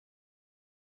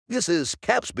This is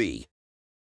Capsby.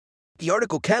 The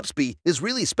article Capsby is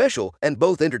really special and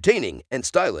both entertaining and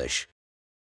stylish.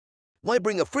 Why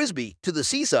bring a frisbee to the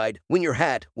seaside when your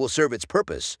hat will serve its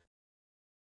purpose?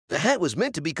 The hat was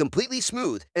meant to be completely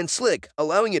smooth and slick,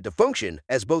 allowing it to function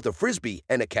as both a frisbee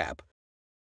and a cap.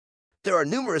 There are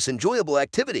numerous enjoyable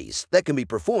activities that can be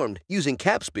performed using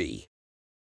Capsby.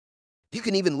 You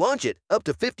can even launch it up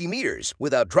to 50 meters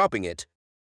without dropping it.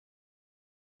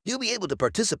 You'll be able to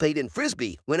participate in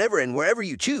frisbee whenever and wherever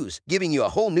you choose, giving you a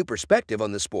whole new perspective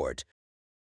on the sport.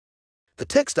 The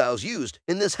textiles used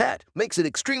in this hat makes it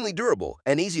extremely durable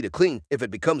and easy to clean if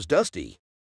it becomes dusty.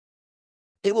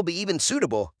 It will be even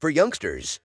suitable for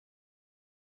youngsters.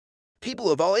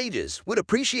 People of all ages would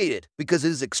appreciate it because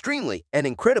it is extremely and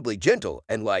incredibly gentle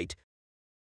and light.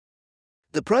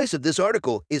 The price of this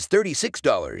article is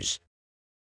 $36.